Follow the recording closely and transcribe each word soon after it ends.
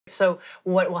So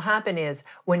what will happen is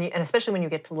when you, and especially when you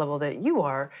get to the level that you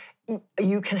are,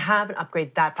 you can have an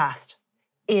upgrade that fast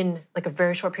in like a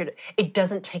very short period. It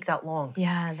doesn't take that long.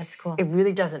 Yeah, that's cool. It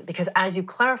really doesn't, because as you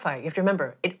clarify, you have to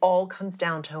remember, it all comes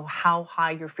down to how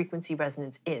high your frequency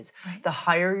resonance is. Right. The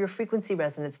higher your frequency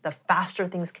resonance, the faster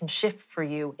things can shift for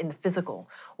you in the physical.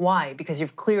 Why? Because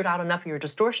you've cleared out enough of your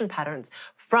distortion patterns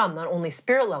from not only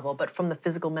spirit level, but from the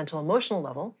physical, mental, emotional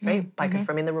level, right? By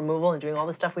confirming the removal and doing all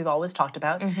the stuff we've always talked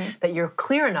about, that you're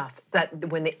clear enough that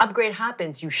when the upgrade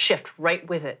happens, you shift right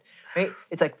with it. Right?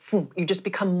 It's like, boom, you just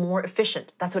become more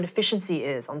efficient. That's what efficiency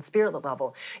is on spirit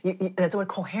level. That's what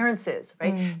coherence is,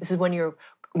 right? This is when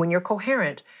you're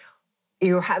coherent,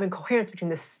 you're having coherence between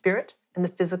the spirit and the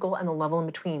physical and the level in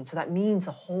between. So that means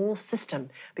the whole system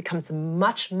becomes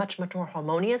much, much, much more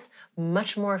harmonious,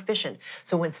 much more efficient.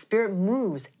 So when spirit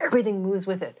moves, everything moves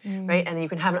with it, right? And then you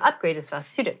can have an upgrade as fast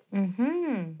as you did.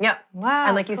 Yeah. Wow.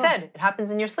 And like you said, it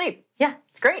happens in your sleep. Yeah.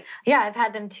 It's great. Yeah, I've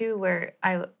had them too where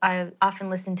I often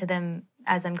listen to them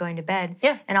as I'm going to bed.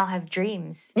 Yeah. And I'll have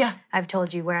dreams. Yeah. I've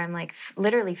told you where I'm like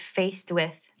literally faced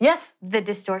with Yes. the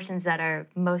distortions that are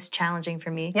most challenging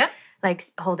for me. Yeah. Like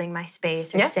holding my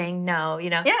space or saying no, you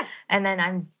know? Yeah. And then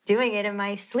I'm doing it in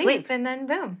my sleep. And then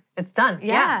boom. It's done.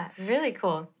 Yeah. Really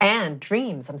cool. And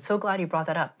dreams. I'm so glad you brought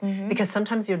that up, because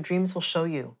sometimes your dreams will show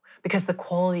you, because the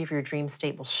quality of your dream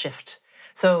state will shift.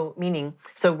 So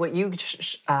what you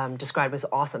described was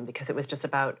awesome, because it was just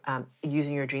about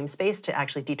using your dream space to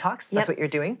actually detox. That's what you're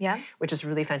doing, which is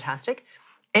really fantastic.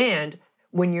 And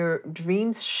when your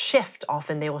dreams shift,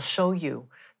 often they will show you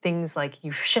things like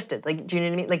you've shifted. Like, do you know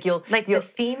what I mean? Like you'll the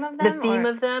theme of them? The theme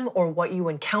of them, or what you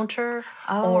encounter,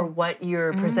 or what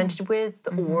you're presented with,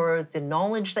 or the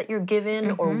knowledge that you're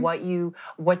given, or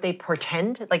what they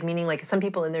portend. Like, meaning like some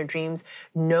people in their dreams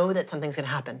know that something's gonna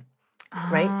happen.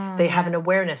 Right? They have an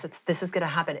awareness. This is going to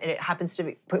happen, and it happens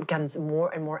to becomes more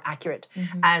and more accurate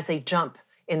as they jump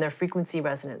in their frequency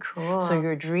resonance. Cool. So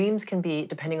your dreams can be,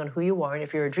 depending on who you are, and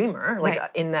if you're a dreamer, like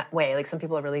in that way, like some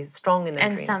people are really strong in their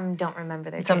dreams. And some don't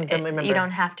remember their dreams. Some don't remember. You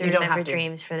don't have to remember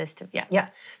dreams for this to, Yeah.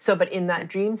 So, but in that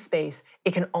dream space,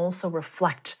 it can also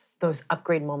reflect those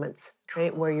upgrade moments,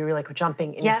 right? Where you're like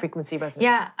jumping in your frequency resonance.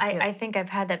 Yeah, I think I've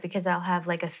had that, because I'll have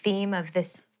like a theme of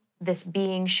this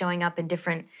being showing up in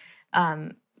different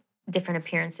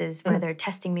appearances where they're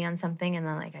testing me on something, and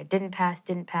then like I didn't pass,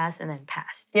 and then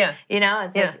passed. Yeah. You know,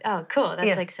 it's like, oh, cool.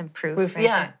 That's like some proof. Right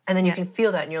there. And then you can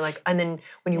feel that, and you're like, and then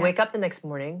when you wake up the next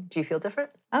morning, do you feel different?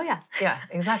 Oh, yeah. Yeah,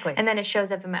 exactly. And then it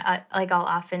shows up in my, like I'll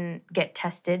often get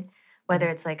tested, whether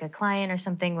it's like a client or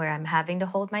something where I'm having to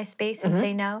hold my space and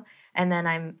say no, and then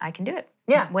I can do it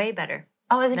way better.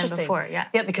 Oh, that's interesting. Than before,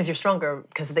 Yeah, because you're stronger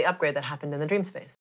because of the upgrade that happened in the dream space.